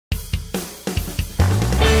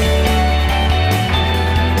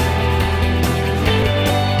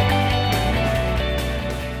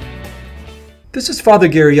This is Father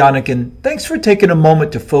Gary Yannick, and thanks for taking a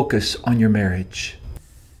moment to focus on your marriage.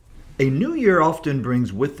 A new year often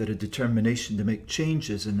brings with it a determination to make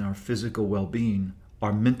changes in our physical well-being,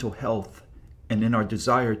 our mental health, and in our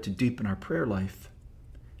desire to deepen our prayer life.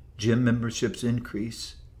 Gym memberships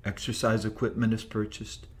increase, exercise equipment is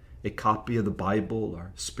purchased, a copy of the Bible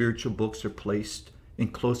or spiritual books are placed in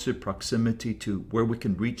closer proximity to where we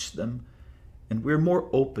can reach them, and we're more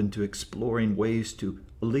open to exploring ways to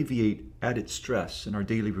alleviate added stress in our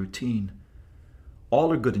daily routine.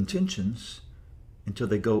 All are good intentions until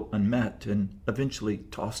they go unmet and eventually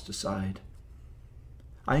tossed aside.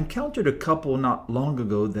 I encountered a couple not long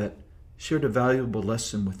ago that shared a valuable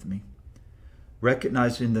lesson with me.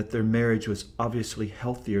 Recognizing that their marriage was obviously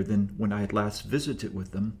healthier than when I had last visited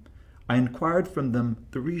with them, I inquired from them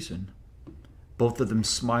the reason. Both of them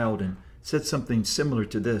smiled and said something similar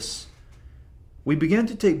to this. We began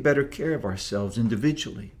to take better care of ourselves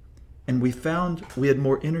individually, and we found we had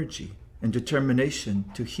more energy and determination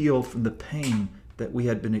to heal from the pain that we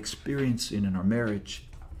had been experiencing in our marriage.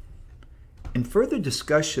 In further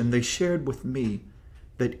discussion, they shared with me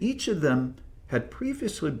that each of them had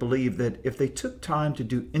previously believed that if they took time to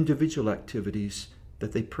do individual activities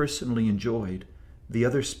that they personally enjoyed, the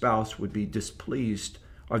other spouse would be displeased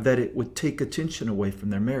or that it would take attention away from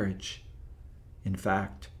their marriage. In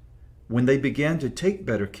fact, when they began to take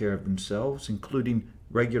better care of themselves, including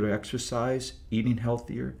regular exercise, eating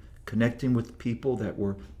healthier, connecting with people that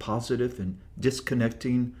were positive and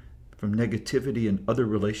disconnecting from negativity in other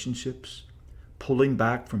relationships, pulling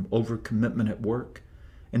back from overcommitment at work,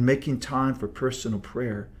 and making time for personal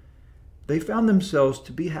prayer, they found themselves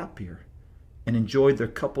to be happier and enjoyed their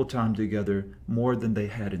couple time together more than they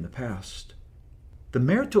had in the past. The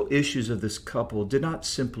marital issues of this couple did not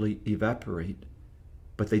simply evaporate,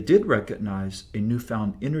 but they did recognize a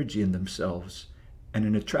newfound energy in themselves and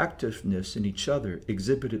an attractiveness in each other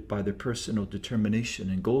exhibited by their personal determination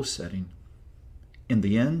and goal setting. In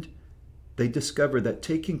the end, they discovered that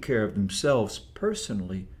taking care of themselves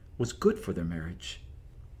personally was good for their marriage.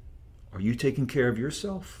 Are you taking care of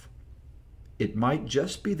yourself? It might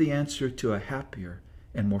just be the answer to a happier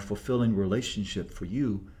and more fulfilling relationship for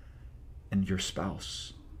you and your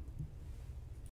spouse.